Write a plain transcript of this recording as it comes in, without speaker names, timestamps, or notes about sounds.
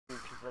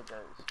like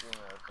a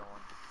streamer or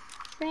someone.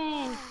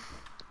 Same.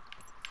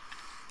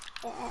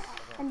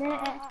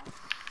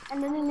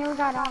 And then it never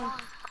got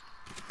on.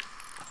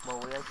 Well,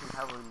 we actually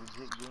have a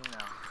legit game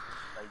now.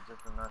 Like,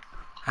 just enough.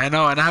 I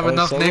know, and I have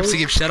enough names to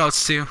give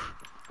shoutouts to.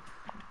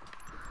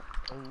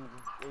 Hey,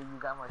 you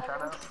got my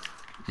shoutout?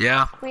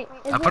 Yeah. Wait,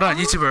 I put it on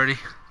YouTube already.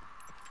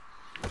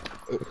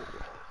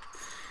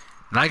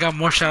 And I got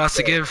more shoutouts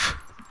to give.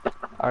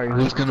 Alright,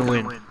 who's gonna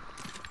win?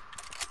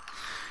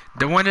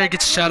 The winner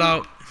gets a shout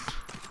out.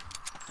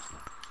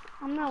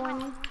 I'm not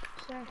winning,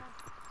 sir.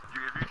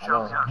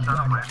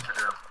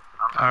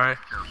 Alright.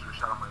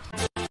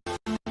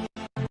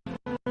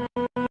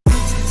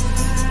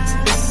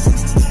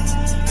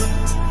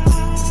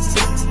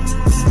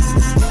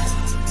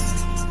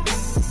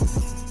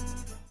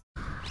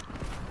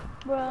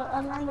 Bro,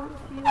 I'm not with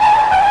you.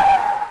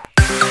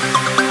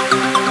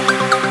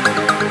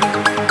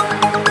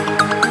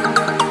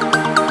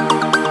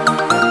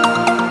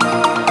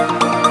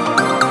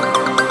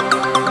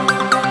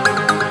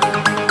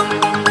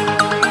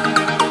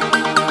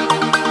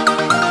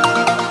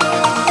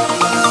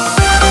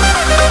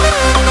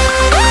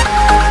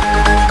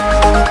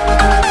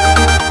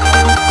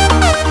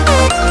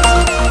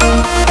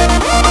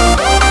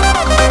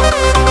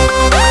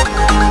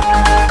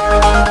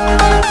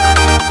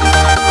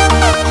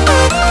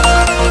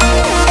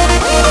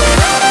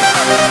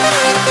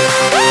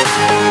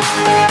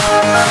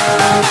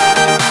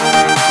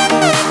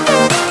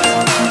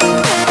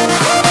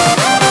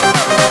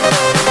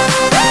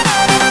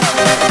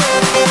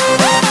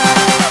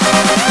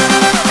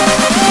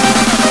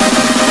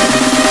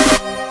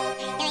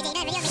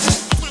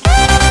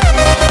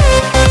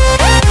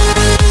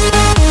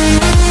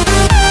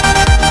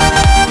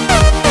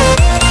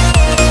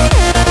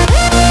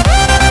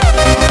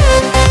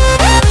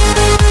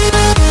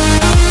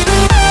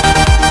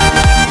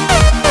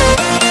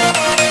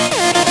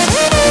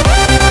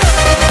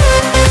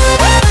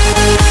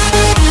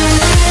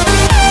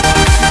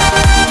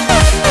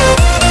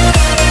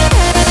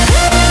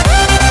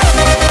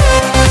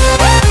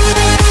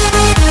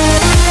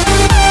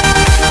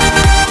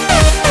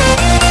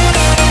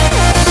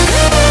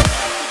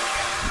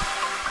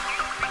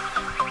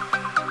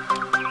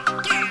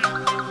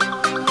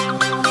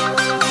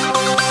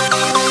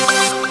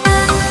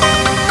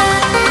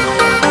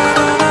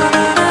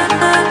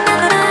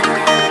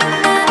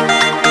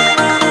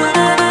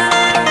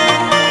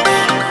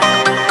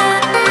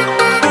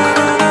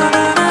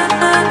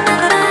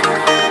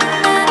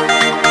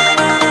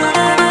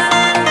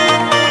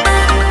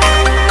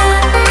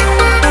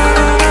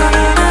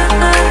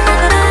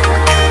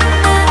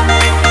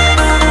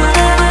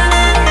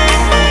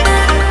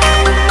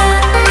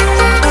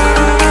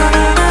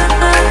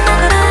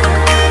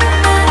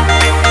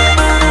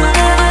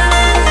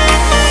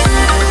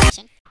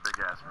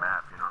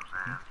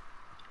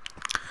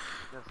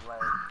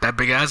 That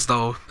big ass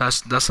though.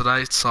 That's what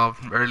I saw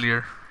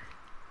earlier.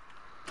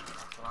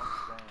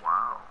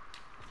 Wow.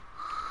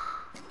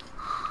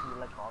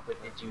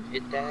 But did you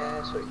hit that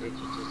ass or did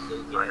you just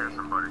look at it?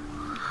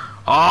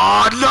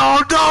 Oh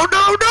no no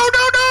no no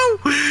no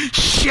no!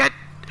 Shit!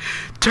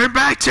 Turn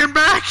back! Turn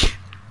back!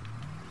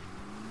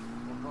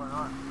 What's going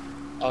on?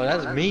 Oh,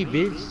 that's me,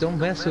 bitch. Don't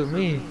mess with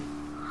me.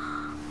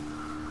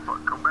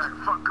 Fuck, come back,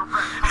 fuck, come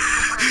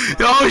back,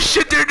 Oh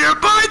shit! They're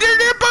nearby! They're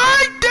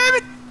nearby! Damn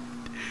it!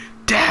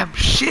 Damn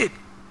shit!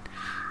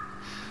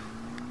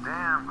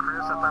 Damn,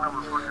 Chris, I thought I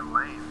was fucking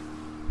lame.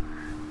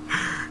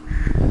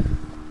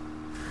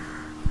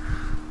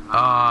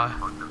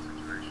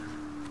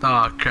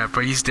 Oh crap,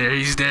 but he's there,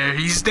 he's there,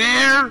 he's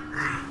there!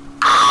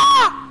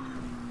 Ah!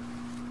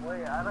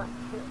 Wait, I don't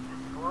see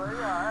where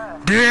you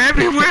at. They're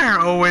everywhere!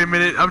 Oh wait a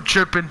minute, I'm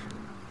tripping. Hey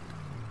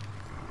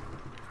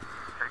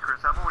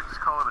Chris, how about we just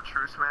call it a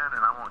truce, man,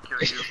 and I won't kill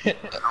you.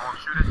 I won't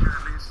shoot at you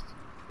at least.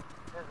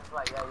 This is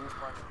like, yeah, you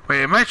funny.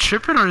 Wait, am I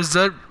tripping or is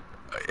that...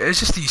 It's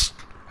just these...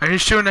 I hear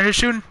shooting, I hear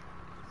shooting.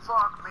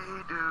 Fuck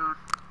me, dude.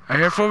 I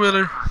hear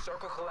four-wheeler.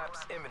 Circle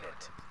collapse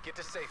imminent. Get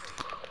to safety.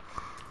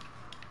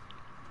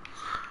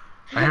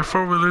 I hear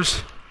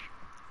four-wheelers.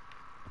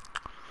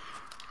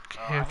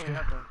 Okay, okay.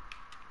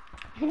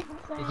 You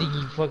think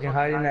you fucking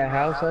hide in that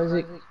house,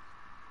 Isaac?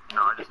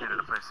 No, I just needed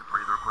a place to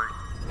breathe real quick.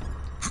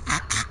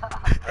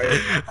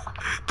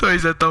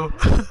 Toys that though.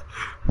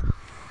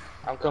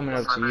 I'm coming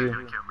up to you.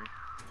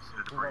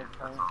 You guys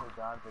playing for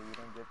God, but you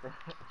didn't get there.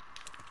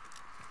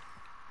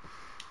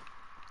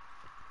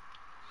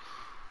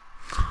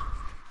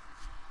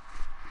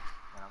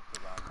 Man, I'm too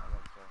loud now,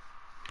 that's so.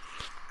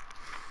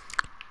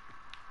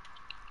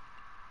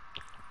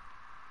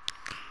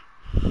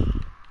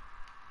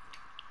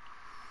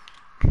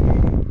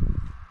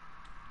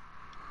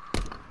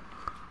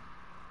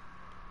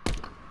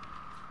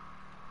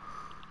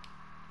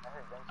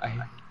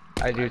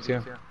 I do too. I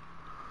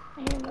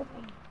hear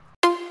nothing.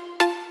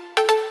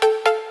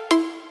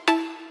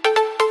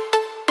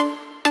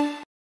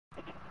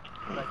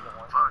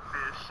 Fuck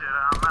this shit,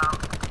 I'm out.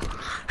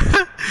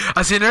 I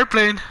see an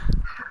airplane.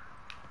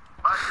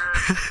 Bye,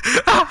 Chris.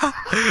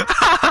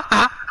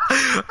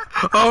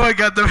 Oh my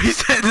god, the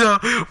reset. No,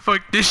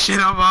 fuck this shit.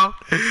 I'm out.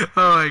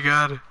 Oh my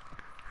god.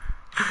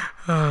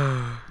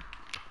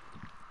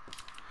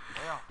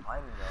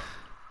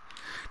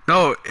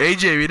 No,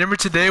 AJ, remember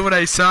today when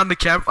I saw on the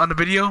cap on the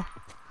video?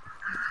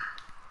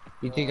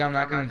 You think I'm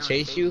not gonna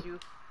chase you?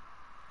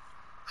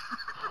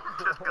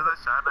 Just because I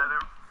shot at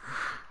him.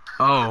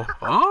 Oh,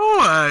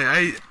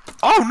 oh,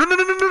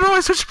 no, I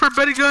switched for a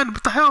better gun.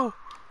 What the hell?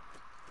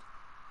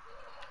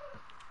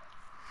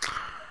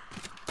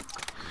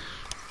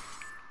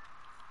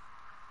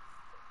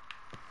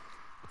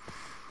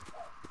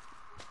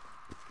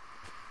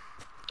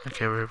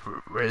 Okay,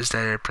 where is that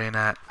airplane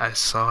at? I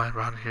saw it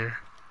around here.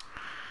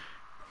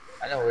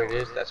 I know where it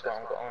is, that's where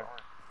I'm going.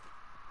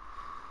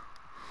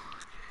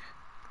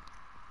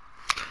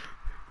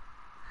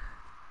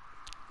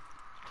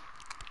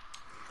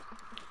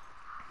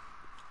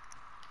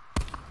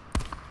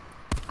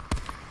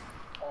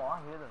 Oh, I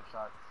hear them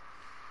shots.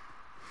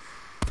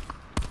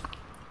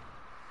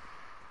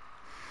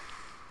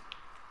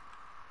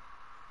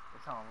 They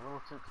sound a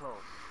little too close.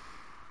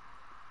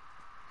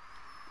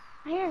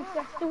 I hear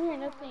I still hear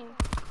nothing.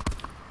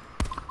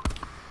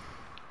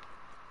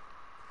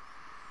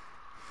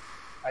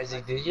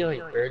 Isaac, did you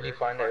like barely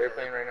find the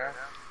airplane right now?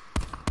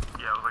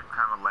 Yeah, I was like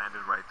kind of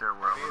landed right there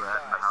where I Be was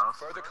at in the advised, house.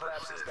 further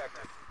collapse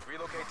expected.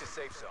 Relocate to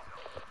safe zone.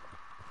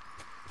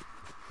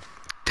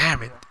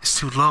 Damn it, it's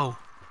too low.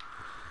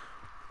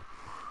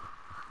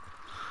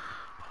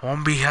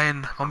 Won't be high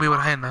enough. Won't be able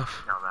to high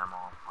enough. Got them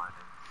all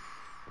finding.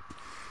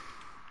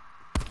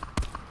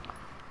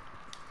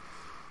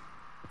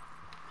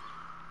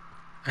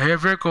 I hear a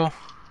vehicle.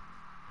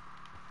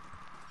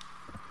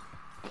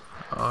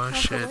 Oh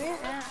shit.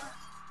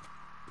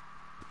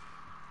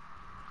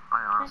 I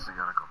honestly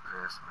gotta go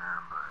piss,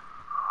 man, but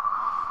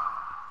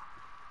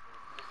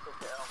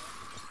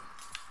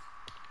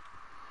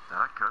that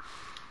I could.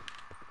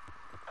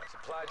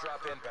 Supply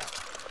drop inbound.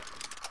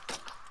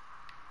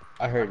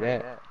 I heard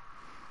that.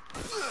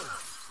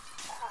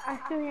 I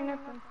still hear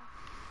nothing.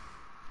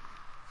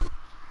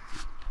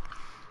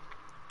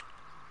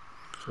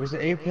 Where's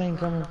the airplane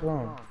coming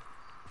from?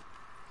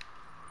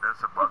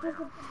 That's above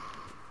you.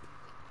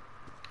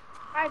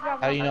 I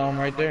dropped How do you know I'm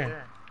right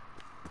there?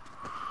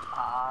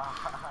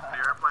 The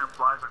airplane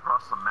flies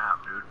across the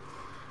map, dude.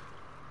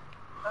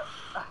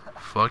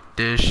 Fuck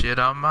this shit,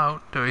 I'm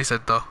out. No, he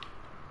said though.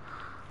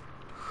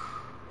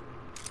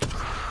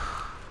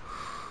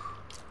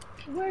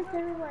 Where's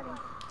everybody?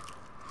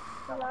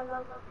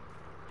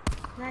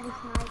 Nice,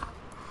 nice.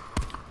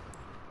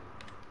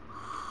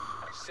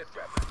 Sit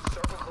rep.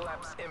 Circle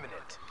collapse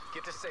imminent.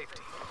 Get to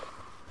safety.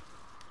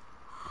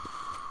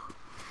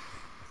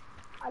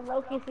 I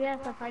low-key see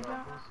that stuff I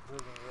drop.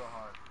 Breathing real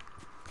hard.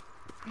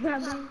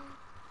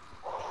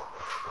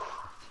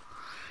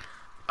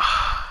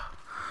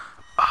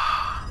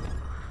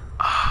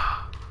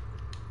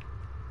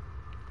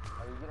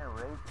 Are you getting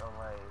raped or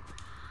like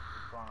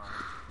what's going on?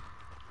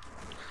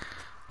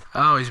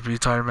 I always be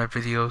tired of my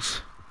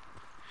videos.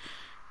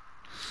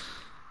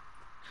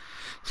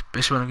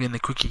 Especially when I'm getting the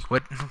quickie.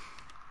 What?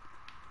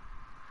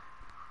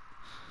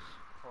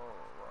 Oh wow.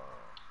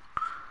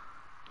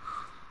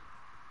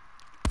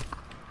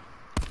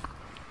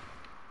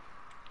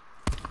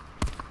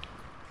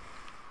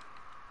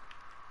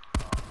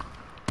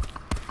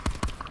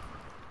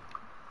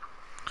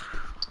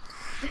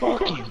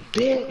 Fucking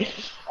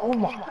bitch! Oh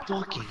my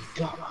fucking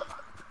god!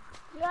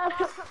 Yeah.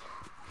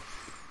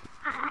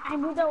 I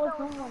knew that was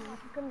someone. I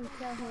couldn't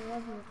tell who it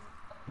wasn't.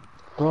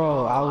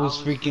 Bro, I was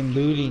freaking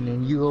looting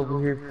and you over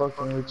here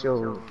fucking with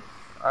your...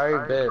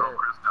 Alright, bet. Oh,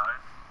 Chris died.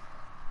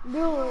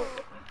 Dude,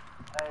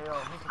 Hey yo,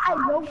 I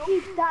low-key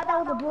thought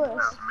that was a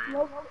bus.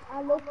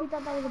 I low-key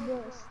thought that was a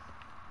bus.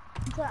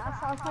 So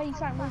I saw you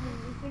start moving.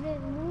 If you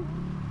didn't move,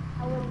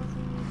 I wouldn't see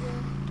you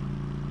there.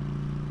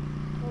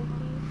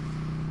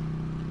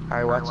 Low-key.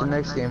 Alright, watch the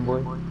next game,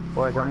 boy.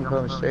 Boys, I'm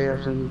coming straight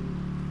after you.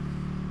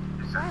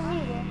 I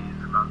knew that.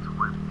 He's about to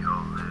whip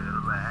your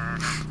little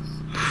ass.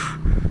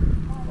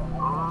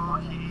 Oh,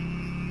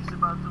 he's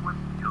about to whip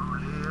your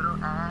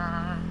little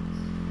ass.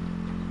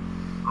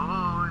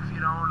 Oh, if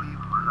you don't leave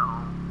him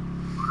alone,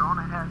 we're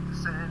gonna have to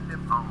send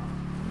him home.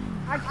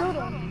 I killed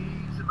him.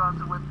 He's about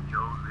to whip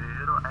your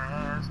little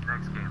ass.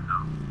 Next game,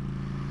 though.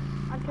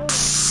 I killed him.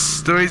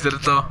 Stories did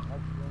it though.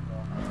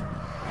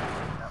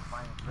 that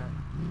fine print.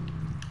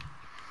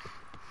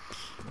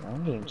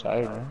 I'm getting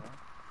tired, man.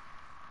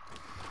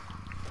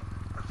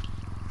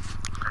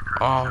 That Chris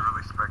Oh. should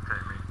really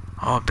spectate me.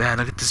 Oh man,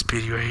 look at this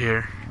beauty right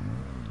here.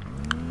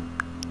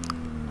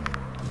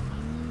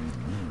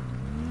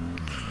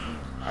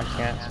 I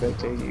can't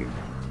spectate you.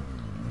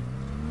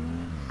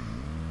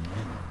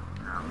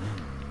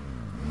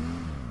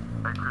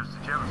 Hey, Chris,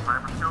 did you have a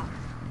sniper scope?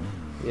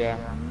 Yeah.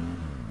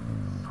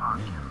 Fuck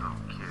you,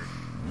 little kid.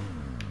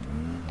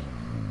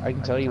 I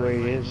can tell you where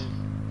he is.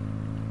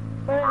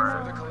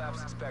 Further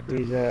collapse expected.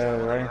 He's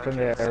right in front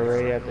of the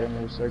array at the end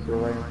of the circle,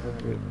 right in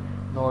front of it.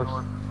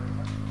 North.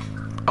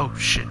 Oh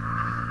shit.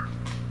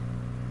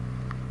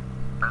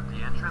 At the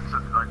entrance,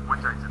 like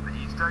which exit? The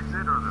east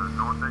exit or the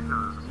north exit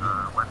or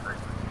the west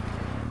exit?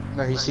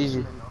 No, he sees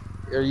you.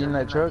 Are you in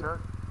that truck?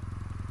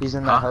 He's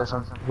in Huh? that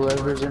house.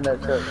 Whoever's in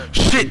that truck.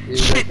 Shit!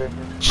 He's Shit! right there.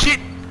 Shit!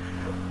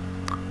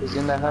 He's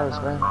in that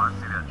house, man. Oh, I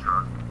see that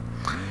truck.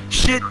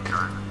 Shit!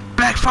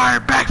 Backfire!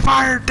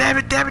 Backfire! Damn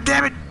it! Damn it!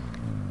 Damn it!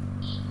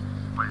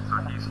 Wait, so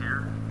he's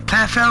here?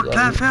 Plan failed! Yeah,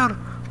 Plan he- failed!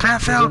 Plan in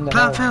failed! the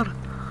Plan house. failed!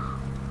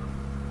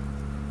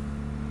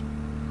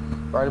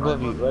 Right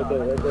above you. Right there.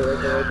 Right there.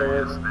 Right there. Right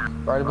there.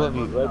 Right above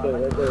you. Right there.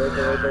 Right there. Right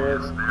there. Right there.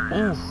 Right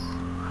there.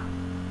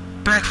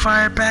 Ooh!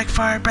 Backfire!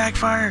 Backfire!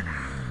 Backfire!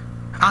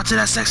 Onto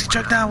that sexy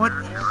truck now. What?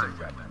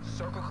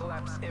 Circle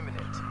collapse imminent.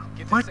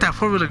 Get to Where'd that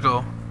safety. 4-wheeler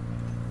go?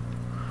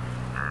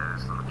 Yeah,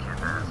 this little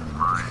kid ass is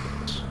mine.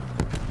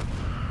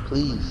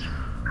 Please.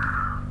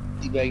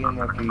 Teabag him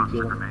after you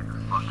kill him. Made the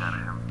fuck out of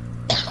him.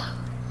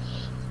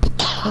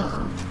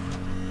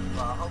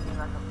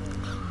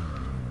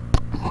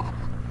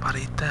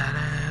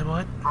 Parita,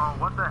 what? Bro,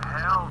 what the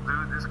hell,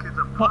 dude? This kid's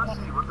a pussy.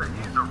 What the?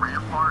 He's a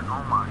rampart.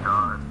 Oh my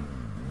god.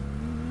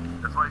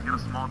 That's why he's got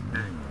a small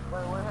dick.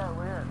 Wait, we're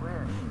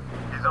here.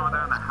 He's over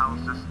there in the house.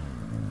 Just.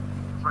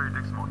 That's why your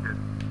dick's small, kid.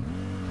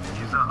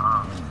 He's the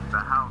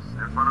house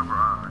in front of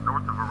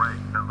north of Array.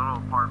 That little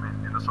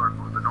apartment in the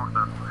circle. The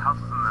house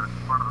is in the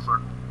front of the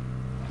circle.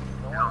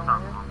 He's on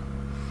top of him.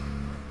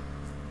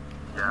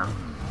 Yeah.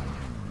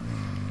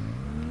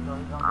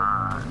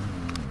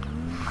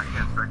 I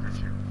can't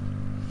spectate you.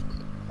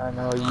 I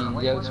know,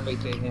 you gotta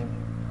spectate him.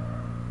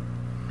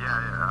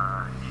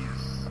 Yeah,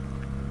 he's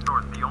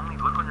north.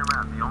 Look on your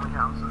map, the only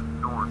house is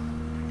north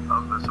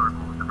of the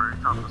circle, at the very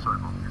top of the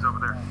circle. He's over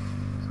there.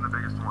 He's in the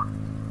biggest one.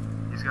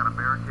 He's got a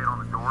barricade on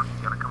the door, so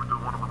you gotta come into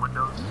one of the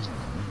windows,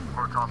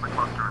 or toss a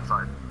cluster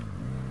inside.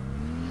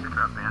 If you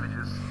have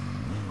bandages,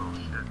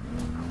 bullshit.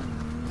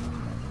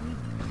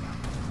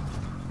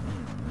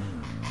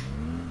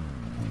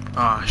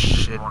 Oh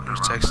shit! Walking Who's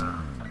around texting?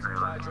 the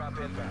Supply trailer. drop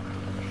inbound.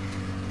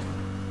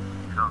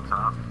 He's on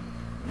top.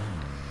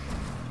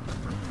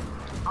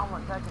 I'm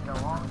attacking the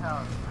wrong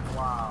house.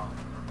 Wow.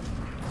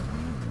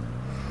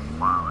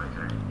 Wow,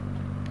 AJ.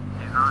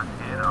 He's not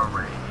in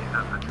Array, he's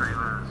at the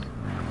trailers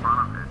in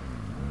front of it.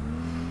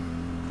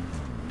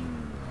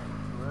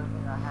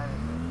 Everything I had is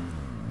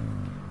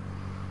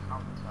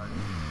I'm sorry.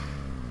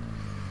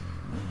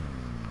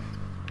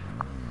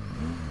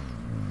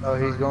 Oh,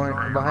 he's going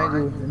behind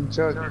you in the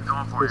truck. He's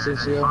going for This you, is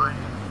AJ. you. Fine.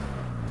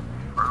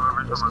 Or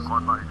whoever's on the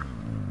quad bike.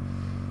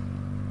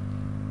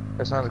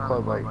 That's not a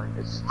quad bike.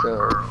 It's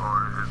Or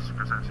the. it's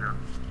Crescencio.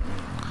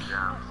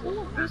 Yeah.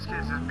 This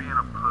kid's just being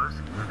a pussy,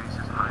 but he's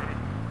just hiding.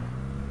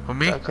 Who,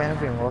 me? Stop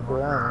camping and walk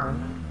around,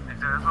 man.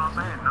 Exactly, that's what I'm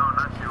saying. No,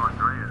 not you,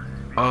 Andreas.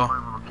 He's being Oh. a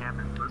little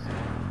camping pussy.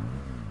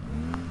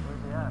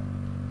 Where's he at?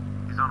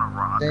 He's on a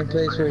rock. Same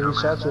place where he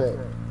Dumbass. shot you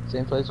at.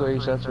 Same place where he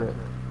shot you at.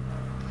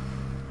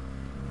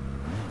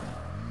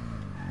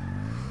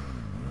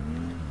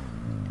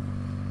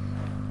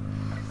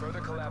 Further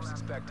collapse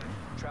expected.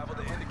 Travel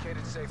to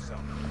indicated safe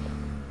zone.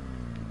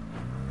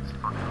 He's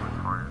fucking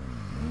retarded.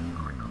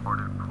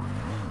 Retarded pussy.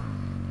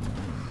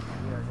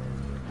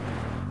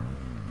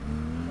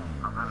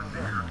 I'm not a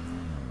deer.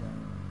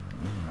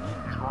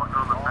 He's walking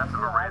on the fence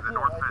of Array, the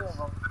north fence.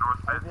 The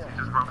north fence. He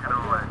just broke into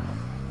Array.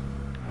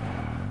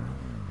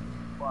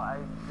 Well,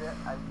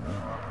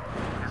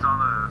 He's on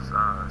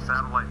the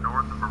satellite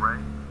north of Array.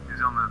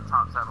 He's on the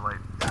top satellite.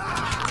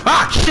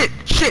 Ah! Shit!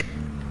 Shit!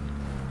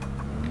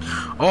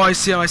 Oh, I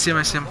see him! I see him!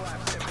 I see him!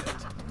 Collapse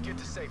imminent. Get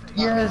to safety.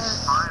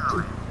 Yes!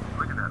 Finally!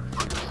 Look at that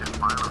fucking shit,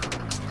 finally.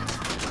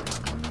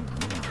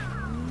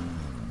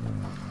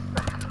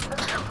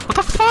 What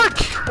the fuck?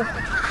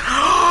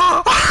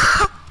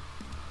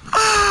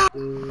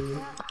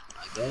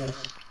 I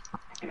guess.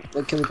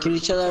 Wait, can we kill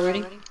each other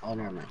already? Oh,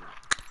 never mind.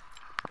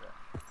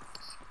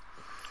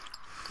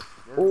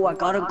 Oh, I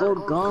got a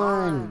gold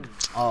gun.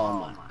 Oh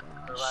my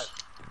gosh.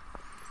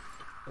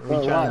 We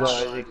Bro, trying to watch.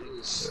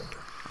 Just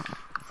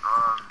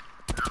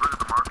look at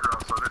the marker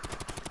outside it.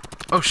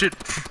 Oh shit!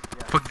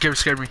 Fucking Gary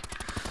scared me.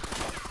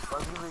 Well,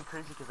 it's gonna be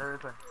crazy because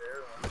everything.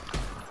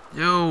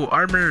 Yo,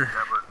 armor.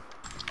 Yeah,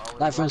 but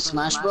Like from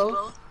Smash Bro? no.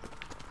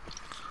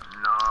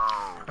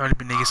 I already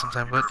been naked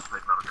sometime, You but never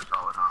played Metal Gear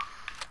Solid, huh?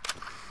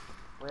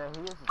 Well, yeah,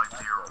 he is. Like the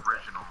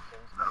original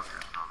Metal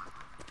Gear Solid.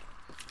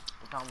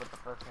 We're talking about the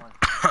first one.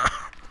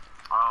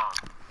 Oh.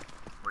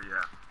 Well,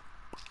 yeah.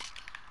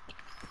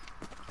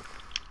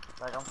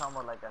 Like, I'm talking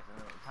about like as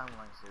a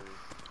timeline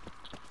series.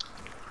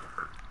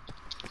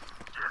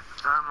 Yeah, the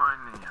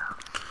timeline, yeah.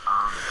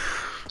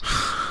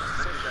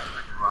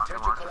 Rocket Potential launcher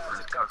for collapse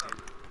his detected.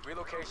 cousin.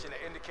 Relocation to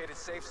indicated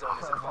safe zone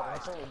is I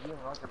advised. think you're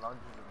doing rocket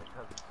launchers with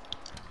because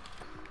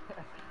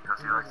Because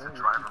he likes to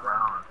drive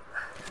around.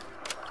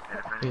 And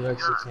if He anything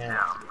likes to does, camp.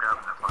 yeah, I'm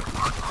grabbing that fucking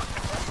rocket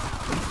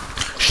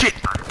launcher. shit!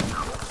 Not even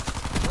know.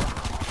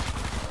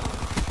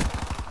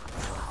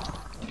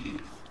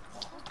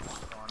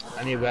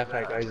 I need a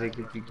backpack, Isaac,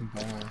 if you can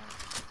find one.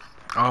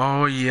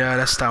 Oh yeah,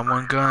 that's that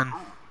one gun. I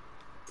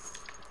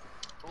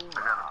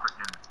got a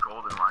freaking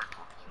golden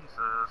rifle.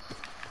 Jesus.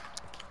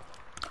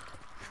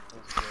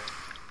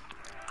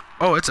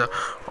 Oh, it's a.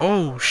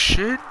 Oh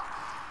shit!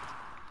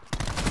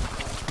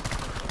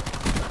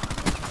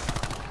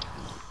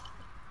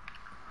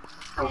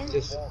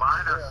 Just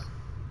Behind us.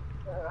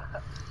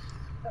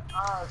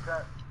 Oh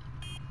crap.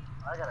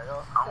 I gotta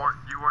go.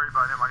 You worry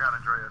about him, I got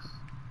Andreas.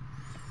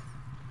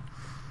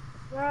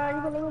 Bro,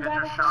 you can leave me Get back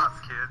your at shots,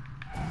 kid.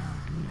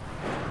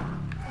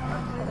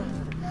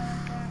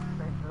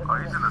 Oh,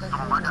 he's in the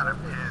storm, I got him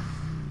pinned.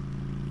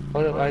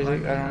 hold up,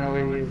 Isaac. I don't know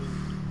where he is.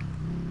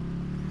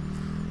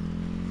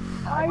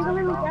 Oh, you can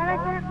leave me back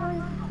at that, boy?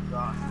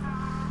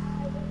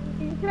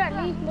 You should at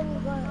least let me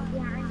go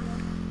behind you.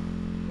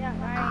 Yeah,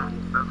 right.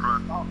 That's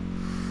right.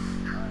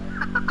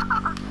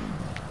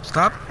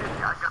 Stop.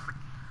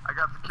 I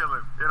got to kill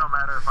him. It don't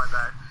matter if I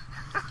die.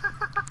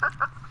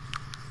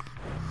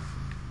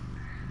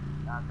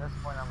 Nah, at this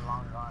point, I'm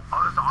long gone.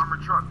 Oh, there's an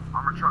armored truck.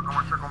 Armored truck.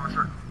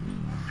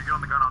 You get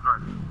on the gun, I'll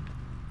drive.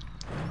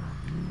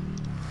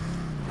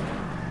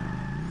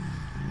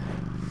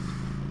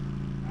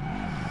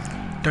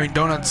 Doing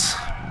donuts.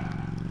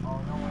 Oh,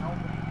 no one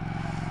opened.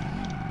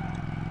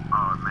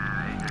 Oh,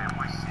 man, AJ, if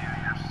we see you,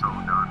 you're so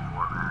done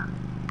for, man.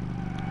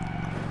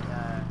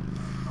 Yeah,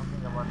 don't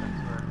think about that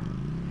too early.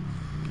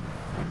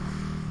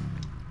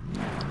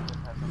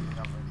 Just have something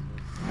up my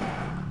sleeve.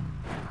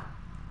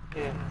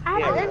 Yeah. I have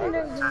Yeah.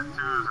 legendary.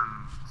 Tattoos and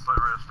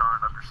slavery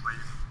starting up your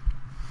sleeve.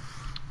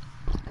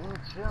 Dude,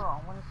 chill.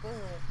 I want to say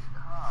it.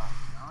 Calm.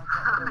 No, I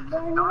can't Bro,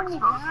 you Don't already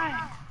expose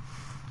died.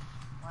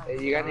 Hey,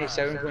 you got any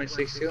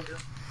 7.62?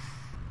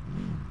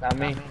 Not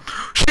me.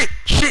 Shit,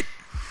 shit.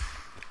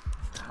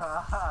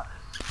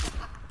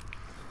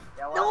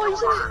 Yeah, well, No, you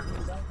said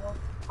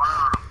Fire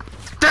on him.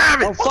 Damn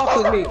Don't it. fuck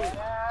with me.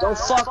 Don't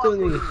fuck with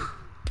me. Oh,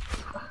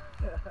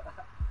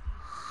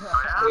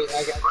 yeah? Wait,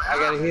 I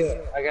gotta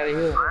heal. I gotta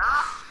heal. Oh,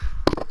 yeah?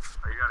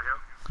 Oh, you gotta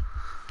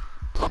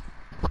heal?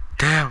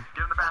 Damn.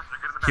 Get in the passenger,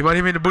 get in the He passenger. might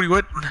have made the booty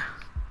what?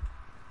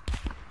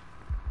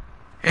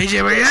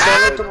 AJ, where you Shout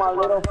out at? to my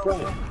little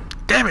friend.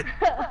 Damn it.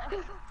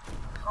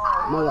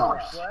 My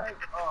gosh. right?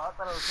 Oh, I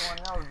thought it was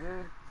someone else,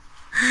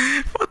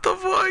 dude. What the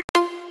fuck?